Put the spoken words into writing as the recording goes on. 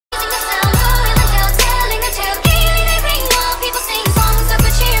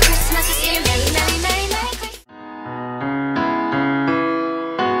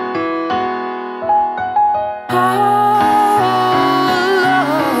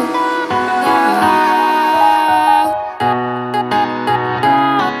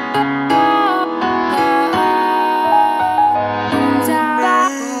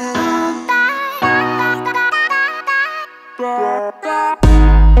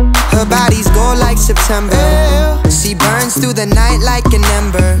her body's gold like September. She burns through the night like an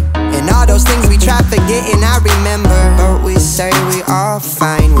ember. And all those things we try forgetting, I remember. But we say we all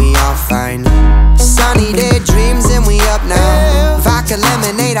fine, we all fine. Sunny day dreams and we up now. Vodka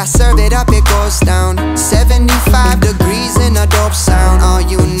lemonade, I serve it up, it goes down. 75 degrees in a dope sound. All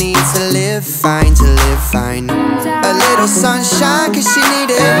you need to live fine, to live fine. A little sunshine cause she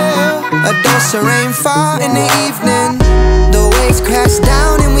need it. A dose of rainfall in the evening. The waves crash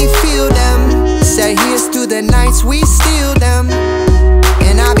down and we feel them. Say here's through the nights we steal them.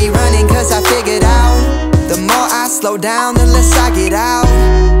 And I be running cause I figured out, the more I slow down, the less I get out.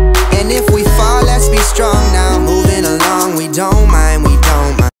 And if we fall, let's be strong now. Moving along, we don't mind, we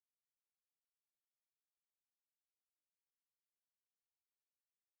don't mind.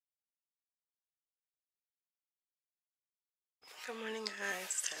 Good morning,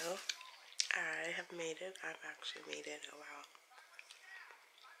 guys. So, I have made it. I've actually made it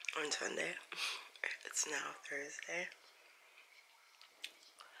on Sunday. It's now Thursday.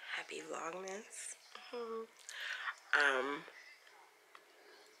 Happy Vlogmas.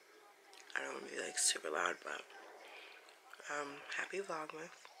 I don't want to be like super loud, but happy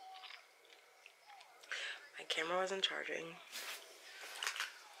Vlogmas. My camera wasn't charging.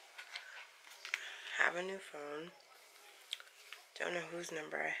 Have a new phone. Don't know whose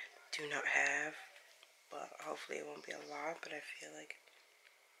number I do not have, but hopefully it won't be a lot. But I feel like,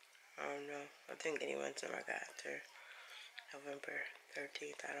 I don't know, I think anyone's number I got after November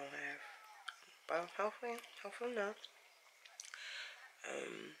 13th I don't have, but hopefully not.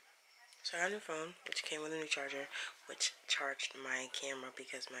 So I got a new phone, which came with a new charger, which charged my camera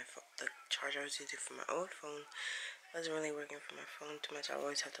because the charger I was using for my old phone wasn't really working for my phone too much. I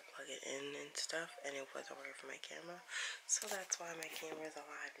always have to plug it in and stuff, and it wasn't working for my camera. So that's why my camera is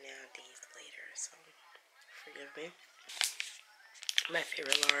alive now days later, so forgive me. My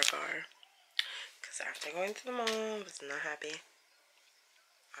favorite Lara bar, because after going to the mall, I was not happy.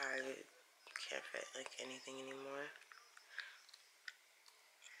 I can't fit like anything anymore.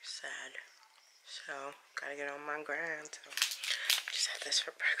 Sad. So, gotta get on my grind. So, just had this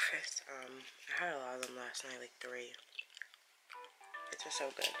for breakfast. I had a lot of them last night, like 3. It's just so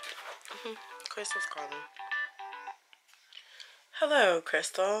good. Crystal's calling. Hello,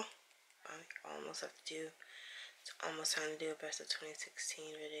 Crystal. I almost have to do. It's almost time to do a best of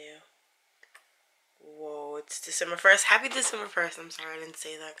 2016 video. Whoa, it's December 1st. Happy December 1st. I'm sorry I didn't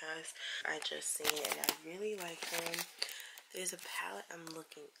say that, guys. I just seen it and I really like them. There's a palette I'm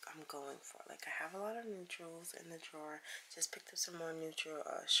going for. Like, I have a lot of neutrals in the drawer. Just picked up some more neutral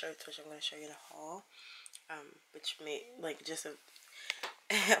shirts, which I'm going to show you in a haul. Which may, like, just a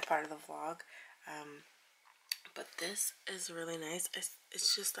part of the vlog. But this is really nice.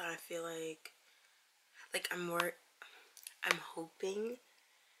 It's just that I feel like I'm hoping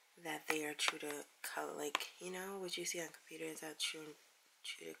that they are true to color. Like, you know, what you see on computers, that true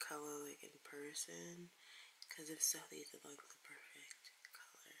to color, like, in person. Because if so, these are like the perfect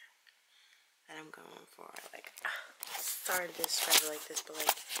color that I'm going for. Like, sorry to describe it like this, but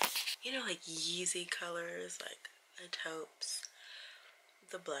like, you know, like Yeezy colors, like the taupes,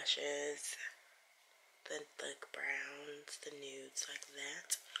 the blushes, the like browns, the nudes, like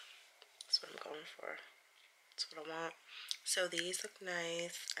that. That's what I'm going for. That's what I want. So these look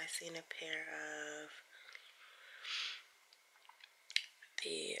nice. I seen a pair of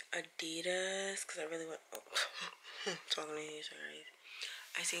the Adidas, because I really want, talking to you, sorry.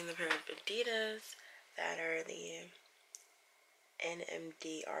 I seen the pair of Adidas that are the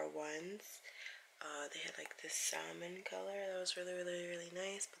NMDR ones. They had like this salmon color that was really, really, really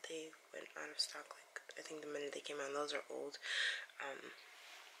nice, but they went out of stock, like, I think the minute they came out. Those are old.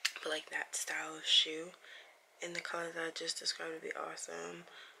 But like that style of shoe in the color that I just described would be awesome.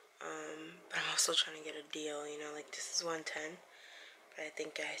 But I'm also trying to get a deal, you know, like this is $110. But I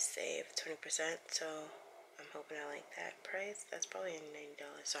think I saved 20%, so I'm hoping I like that price. That's probably $90,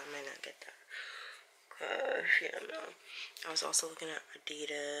 so I might not get that. Yeah, no. I was also looking at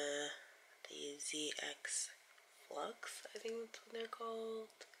Adidas, the ZX Flux, I think that's what they're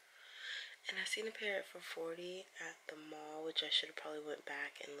called. And I seen a pair for $40 at the mall, which I should have probably went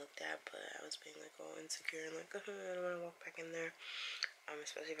back and looked at, but I was being like all insecure and like, I don't want to walk back in there.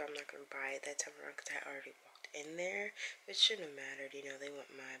 Especially if I'm not going to buy it that time around, because I already walked in there, which shouldn't have mattered, you know, they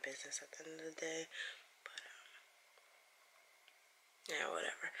want my business at the end of the day, but, yeah,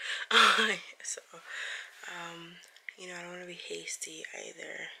 whatever. So, you know, I don't want to be hasty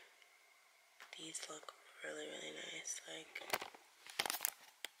either. These look really, really nice, like,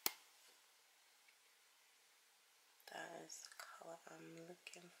 that is the color I'm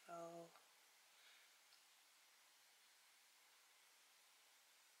looking for.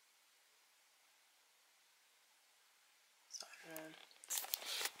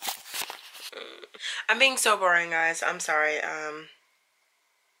 I'm being so boring, guys. I'm sorry.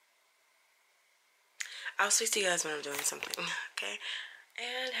 I'll speak to you guys when I'm doing something, okay?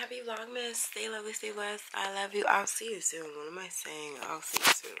 And happy Vlogmas. Stay lovely, stay blessed. I love you. I'll see you soon. What am I saying? I'll see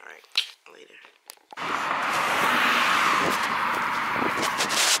you soon. Alright, later.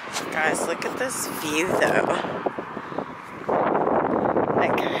 Guys, look at this view, though.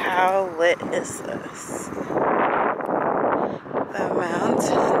 Like, how lit is this? The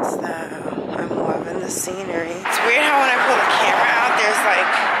mountains, though. I'm loving the scenery. It's weird how when I pull the camera out, there's like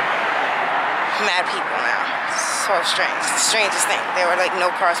mad people now. So strange. It's the strangest thing. There were like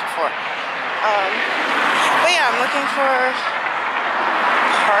no cars before. But yeah, I'm looking for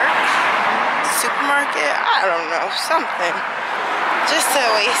park, supermarket, I don't know, something. Just to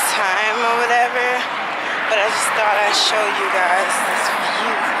waste time or whatever. But I just thought I'd show you guys this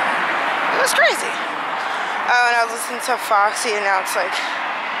view. It was crazy. Oh, and I was listening to Foxy, and now it's like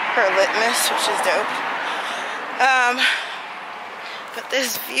her LOVELYmas, which is dope. But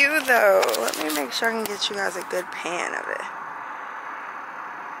this view, though, let me make sure I can get you guys a good pan of it.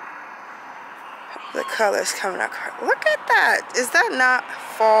 The colors coming out. Look at that. Is that not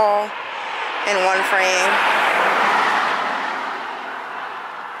fall in one frame?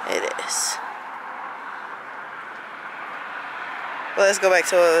 It is. Well, let's go back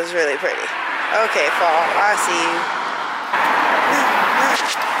to what was really pretty. Okay, fall. I see you.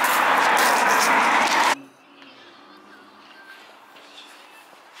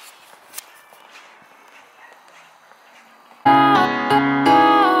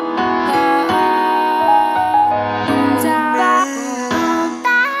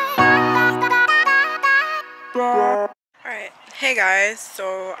 Alright, hey guys,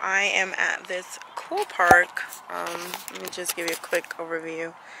 so I am at this cool park. Let me just give you a quick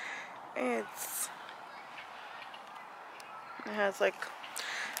overview. It has like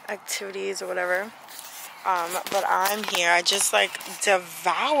activities or whatever. But I'm here. I just like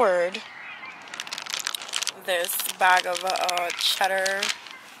devoured this bag of cheddar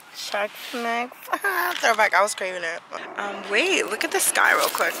Chex Mix. Throwback, I was craving it. Wait, look at the sky real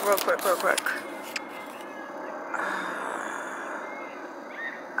quick.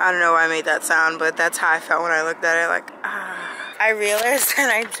 I don't know why I made that sound, but that's how I felt when I looked at it, like, I realized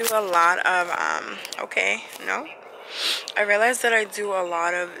that I do a lot of, I realized that I do a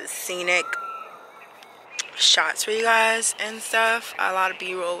lot of scenic shots for you guys and stuff. A lot of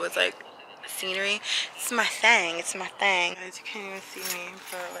B-roll with, like, scenery. It's my thing. Guys, you can't even see me,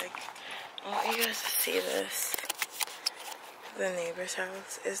 but, like, I want you guys to see this. The neighbor's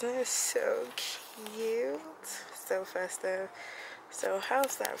house. Isn't it so cute? So festive. So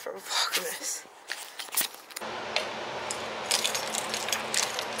how's that for Vlogmas?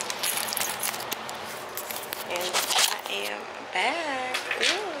 And I am back.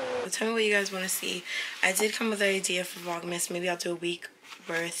 Ooh. Tell me what you guys want to see. I did come with an idea for Vlogmas. Maybe I'll do a week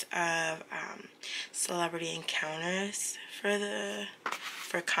worth of celebrity encounters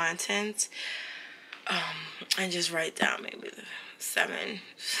for content. And just write down maybe the 7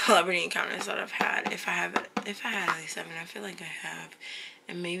 celebrity encounters that I've had. If I had at least 7, I feel like I have.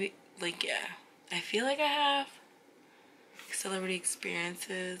 And maybe, like, yeah, I feel like I have celebrity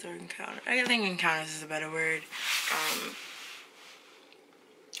experiences or encounters. I think encounters is a better word.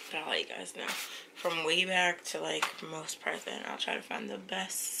 But I'll let you guys know. From way back to, like, most present, I'll try to find the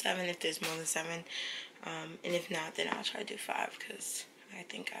best 7 if there's more than 7. And if not, then I'll try to do 5 because I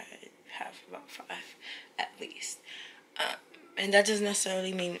think I have about 5 at least. And that doesn't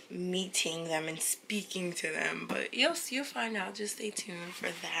necessarily mean meeting them and speaking to them, but you'll find out. Just stay tuned for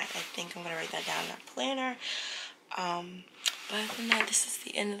that. I think I'm gonna write that down in a planner. But other than that, this is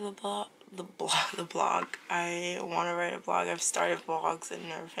the end of the blog. I want to write a blog. I've started vlogs and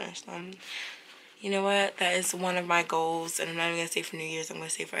never finished them. You know what? That is one of my goals, and I'm not even gonna say for New Year's. I'm gonna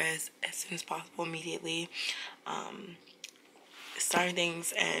say for as soon as possible, immediately. Starting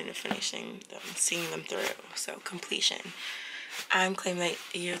things and finishing them, seeing them through. So completion. I'm claiming that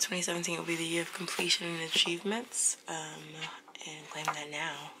the year 2017 will be the year of completion and achievements. And claim that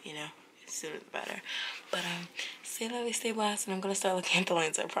now, you know, the sooner the better. But stay lovely, stay blessed, and I'm gonna start looking at the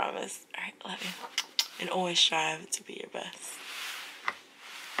lines, I promise. Alright, love you. And always strive to be your best.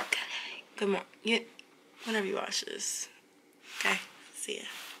 Okay. Good morning. Whenever you watch this. Okay? See ya.